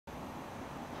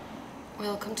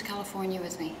Well, come to California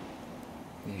with me.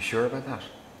 Are you sure about that?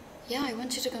 Yeah, I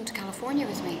want you to come to California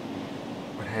with me.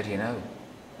 But how do you know?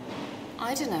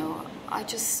 I don't know. I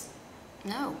just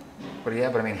know. But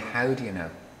yeah, but I mean, how do you know?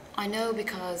 I know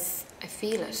because I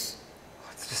feel it.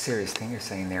 It's a serious thing you're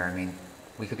saying there. I mean,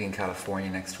 we could be in California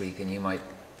next week and you might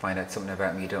find out something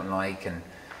about me you don't like, and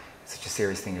it's such a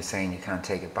serious thing you're saying, you can't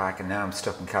take it back, and now I'm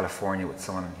stuck in California with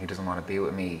someone who doesn't want to be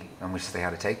with me and wishes they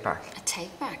had a take back. A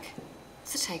take back?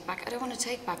 It's a take back. I don't want a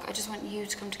take back. I just want you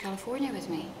to come to California with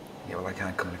me. Yeah, well, I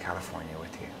can't come to California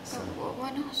with you. So. Well,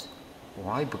 why not?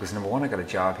 Why? Because number one, I got a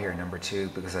job here. Number two,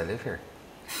 because I live here.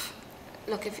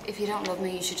 Look, if you don't love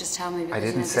me, you should just tell me. Because, I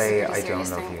didn't say I don't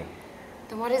love you.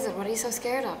 Then what is it? What are you so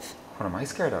scared of? What am I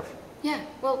scared of? Yeah,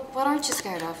 well, what aren't you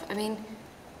scared of? I mean,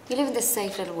 you live in this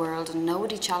safe little world and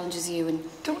nobody challenges you, and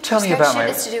don't tell me about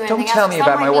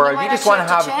my world. You just want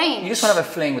to have a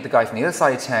fling with the guy from the other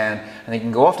side of town, and then you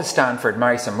can go off to Stanford,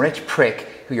 marry some rich prick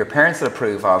who your parents will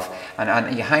approve of,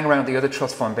 and you hang around with the other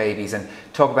trust fund babies and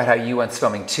talk about how you went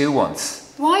swimming too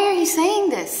once. Why are you saying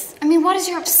this? I mean, what is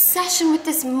your obsession with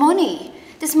this money?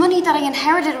 This money that I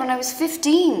inherited when I was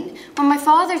 15, when my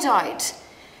father died.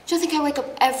 Do you think I wake up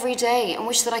every day and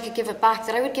wish that I could give it back,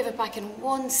 that I would give it back in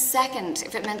 1 second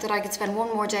if it meant that I could spend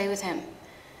one more day with him?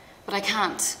 But I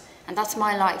can't, and that's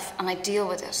my life, and I deal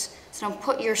with it. So don't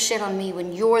put your shit on me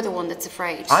when you're the one that's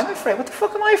afraid. I'm afraid? What the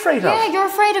fuck am I afraid of? Yeah, you're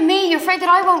afraid of me. You're afraid that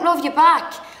I won't love you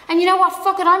back. And you know what?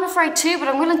 Fuck it, I'm afraid too, but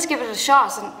I'm willing to give it a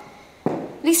shot. And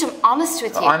at least I'm honest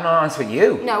with you. I'm not honest with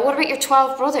you. No, what about your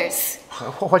 12 brothers?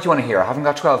 What do you want to hear? I haven't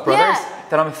got 12 brothers? Yeah.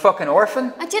 That I'm a fucking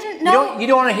orphan? I didn't know. You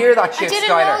don't want to hear that shit, Skylar. I didn't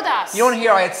know that. You don't want to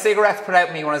hear I had cigarettes put out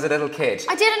in me when I was a little kid.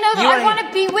 I didn't know that. I want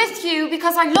to be with you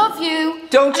because I love you.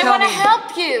 Don't tell me. I want to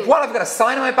help you. What, I've got a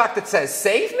sign on my back that says,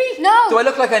 save me? No. Do I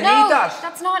look like I need that?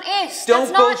 That's not it.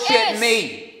 Don't bullshit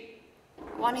me.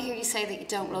 I want to hear you say that you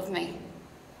don't love me.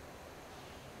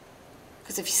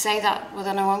 Because if you say that, well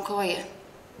then I won't call you.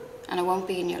 And I won't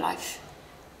be in your life.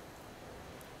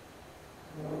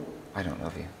 I don't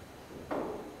love you.